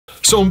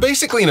So I'm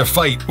basically in a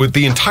fight with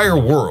the entire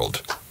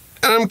world.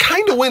 And I'm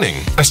kinda winning.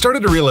 I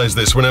started to realize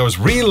this when I was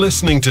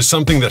re-listening to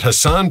something that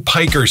Hasan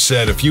Piker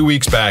said a few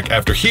weeks back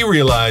after he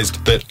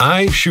realized that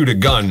I shoot a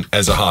gun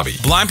as a hobby.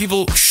 Blind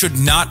people should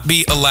not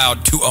be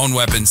allowed to own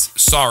weapons.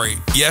 Sorry.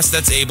 Yes,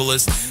 that's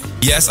ableist.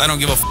 Yes, I don't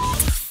give a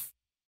f.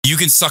 You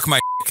can suck my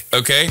dick,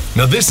 okay?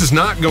 Now this is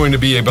not going to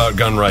be about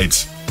gun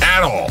rights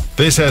at all.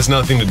 This has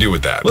nothing to do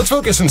with that. Let's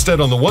focus instead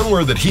on the one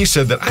word that he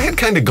said that I had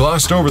kind of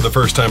glossed over the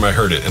first time I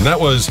heard it, and that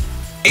was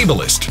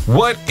ableist.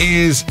 What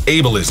is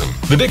ableism?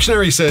 The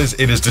dictionary says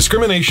it is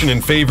discrimination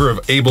in favor of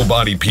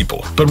able-bodied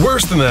people. But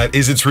worse than that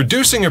is it's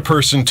reducing a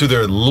person to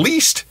their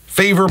least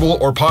favorable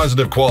or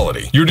positive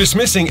quality. You're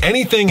dismissing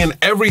anything and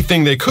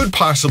everything they could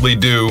possibly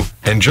do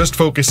and just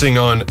focusing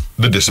on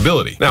the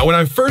disability. Now, when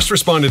I first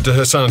responded to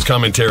Hasan's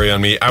commentary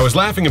on me, I was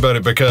laughing about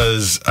it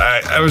because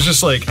I was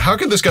just like, how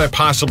could this guy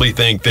possibly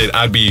think that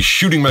I'd be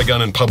shooting my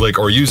gun in public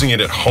or using it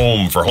at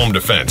home for home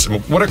defense? I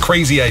mean, what a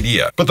crazy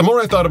idea. But the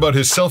more I thought about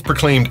his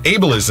self-proclaimed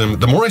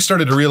ableism, the more I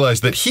started to realize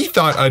that he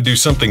thought I'd do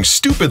something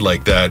stupid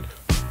like that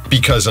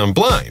because I'm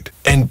blind.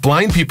 And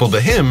blind people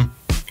to him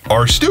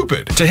are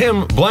stupid. To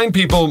him, blind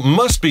people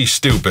must be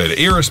stupid,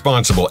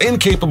 irresponsible,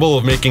 incapable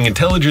of making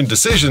intelligent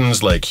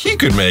decisions like he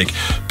could make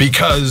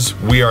because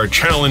we are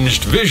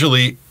challenged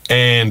visually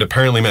and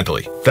apparently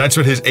mentally. That's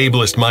what his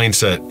ableist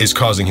mindset is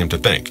causing him to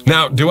think.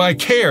 Now, do I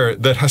care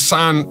that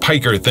Hasan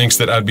Piker thinks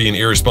that I'd be an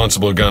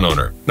irresponsible gun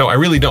owner? No, I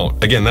really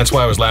don't. Again, that's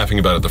why I was laughing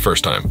about it the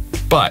first time.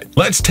 But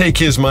let's take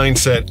his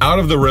mindset out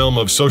of the realm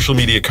of social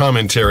media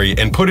commentary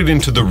and put it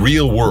into the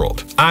real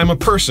world. I'm a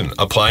person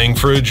applying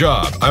for a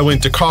job. I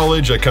went to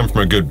college, I come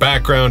from a good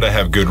background, I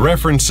have good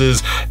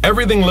references,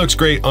 everything looks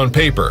great on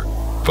paper,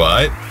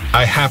 but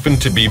I happen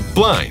to be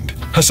blind.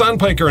 Hasan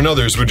Piker and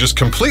others would just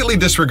completely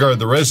disregard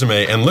the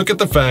resume and look at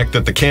the fact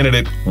that the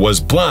candidate was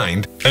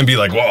blind and be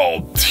like,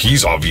 well,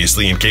 he's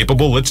obviously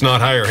incapable, let's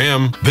not hire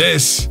him.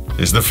 This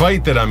is the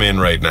fight that I'm in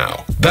right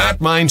now. That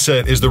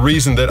mindset is the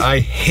reason that I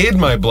hid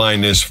my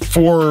blindness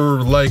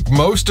for like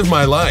most of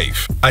my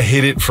life. I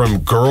hid it from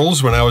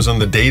girls when I was on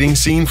the dating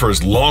scene for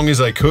as long as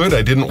I could.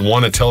 I didn't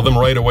want to tell them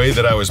right away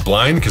that I was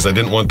blind because I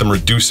didn't want them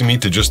reducing me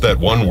to just that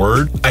one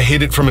word. I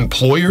hid it from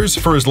employers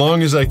for as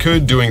long as I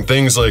could, doing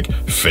things like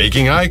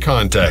faking eye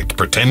contact,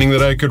 pretending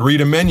that I could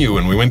read a menu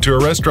when we went to a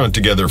restaurant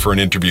together for an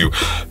interview.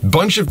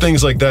 Bunch of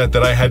things like that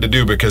that I had to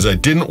do because I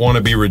didn't want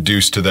to be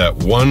reduced to that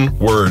one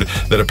word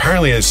that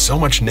apparently has so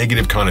much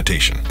negative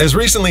connotation. As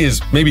recently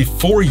as maybe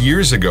 4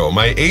 years ago,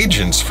 my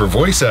agents for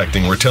voice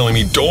acting were telling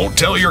me, don't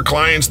tell your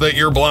clients that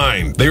you're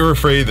blind. They were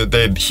afraid that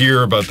they'd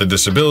hear about the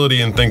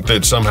disability and think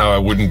that somehow I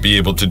wouldn't be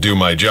able to do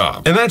my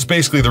job. And that's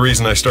basically the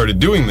reason I started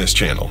doing this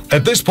channel.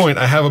 At this point,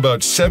 I have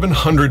about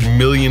 700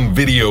 million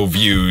video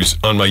views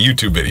on my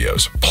YouTube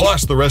videos,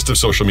 plus the rest of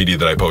social media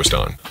that I post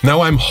on.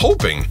 Now, I'm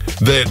hoping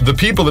that the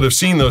people that have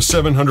seen those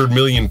 700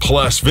 million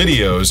plus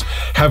videos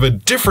have a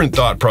different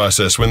thought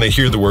process when they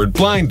hear the word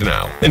blind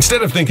now.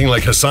 Instead of thinking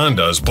like Hasan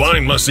does,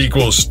 blind must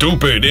equal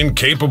stupid,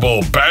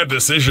 incapable, bad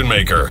decision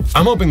maker.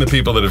 I'm hoping the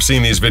people that have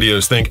seen these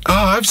videos think, oh,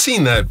 I've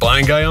seen that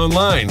blind guy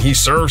online. He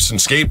surfs and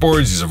skateboards,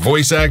 he's a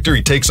voice actor,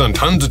 he takes on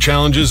tons of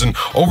challenges and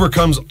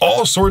overcomes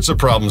all sorts of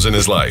problems in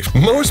his life.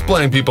 Most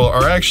blind people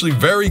are actually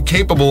very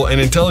capable and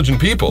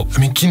intelligent people. I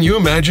mean, can you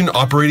imagine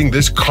operating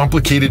this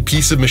complicated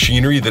piece of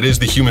machinery that is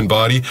the human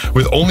body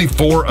with only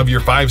 4 of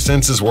your 5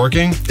 senses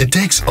working? It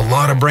takes a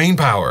lot of brain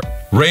power.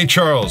 Ray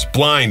Charles,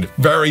 blind,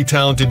 very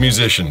talented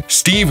musician.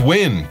 Steve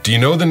Wynn, do you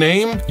know the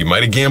name? You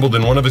might have gambled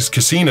in one of his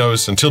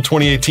casinos. Until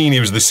 2018, he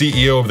was the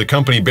CEO of the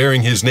company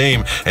bearing his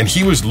name, and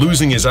he was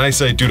losing his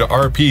eyesight due to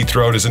RP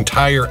throughout his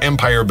entire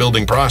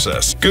empire-building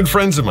process. Good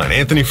friends of mine,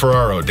 Anthony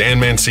Ferraro, Dan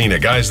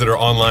Mancina, guys that are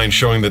online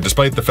showing that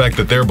despite the fact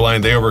that they're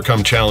blind, they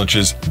overcome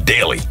challenges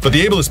daily. But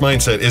the ableist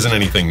mindset isn't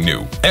anything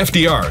new.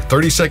 FDR,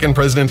 32nd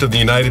President of the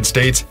United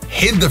States,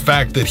 hid the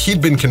fact that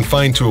he'd been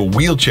confined to a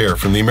wheelchair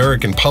from the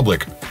American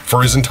public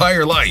for his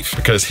entire life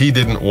because he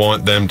didn't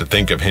want them to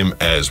think of him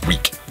as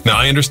weak. Now,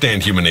 I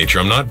understand human nature.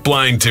 I'm not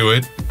blind to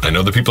it. I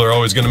know that people are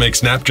always going to make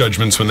snap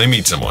judgments when they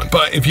meet someone.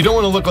 But if you don't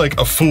want to look like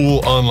a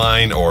fool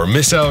online or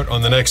miss out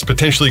on the next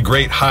potentially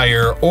great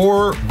hire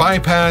or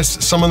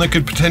bypass someone that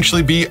could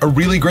potentially be a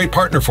really great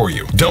partner for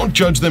you, don't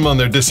judge them on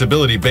their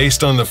disability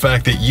based on the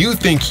fact that you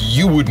think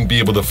you wouldn't be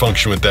able to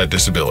function with that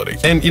disability.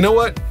 And you know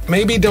what?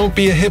 Maybe don't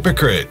be a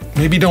hypocrite.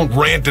 Maybe don't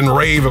rant and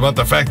rave about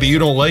the fact that you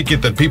don't like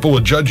it, that people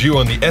will judge you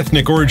on the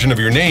ethnic origin of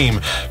your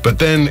name, but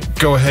then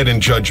go ahead and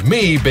judge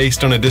me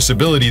based on a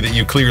disability that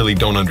you clearly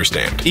don't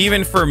understand.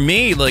 Even for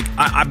me, like,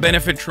 I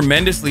benefit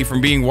tremendously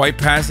from being white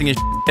passing and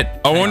shit.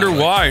 I wonder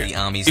why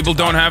people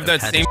don't have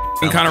that same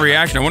kind of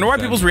reaction. I wonder why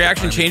people's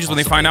reaction changes when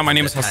they find out my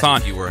name is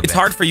Hasan. It's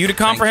hard for you to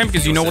comprehend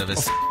because you know what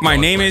the my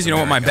name is, you know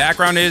what my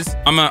background is.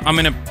 I'm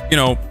in a, you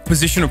know,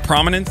 position of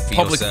prominence,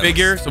 public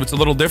figure, so it's a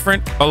little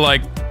different. But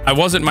like, I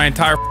wasn't my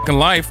entire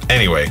life.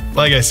 Anyway,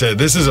 like I said,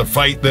 this is a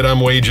fight that I'm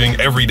waging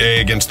every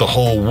day against the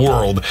whole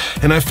world,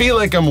 and I feel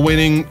like I'm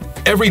winning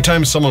every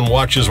time someone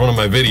watches one of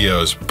my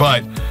videos,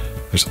 but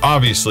there's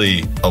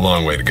obviously a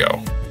long way to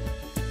go.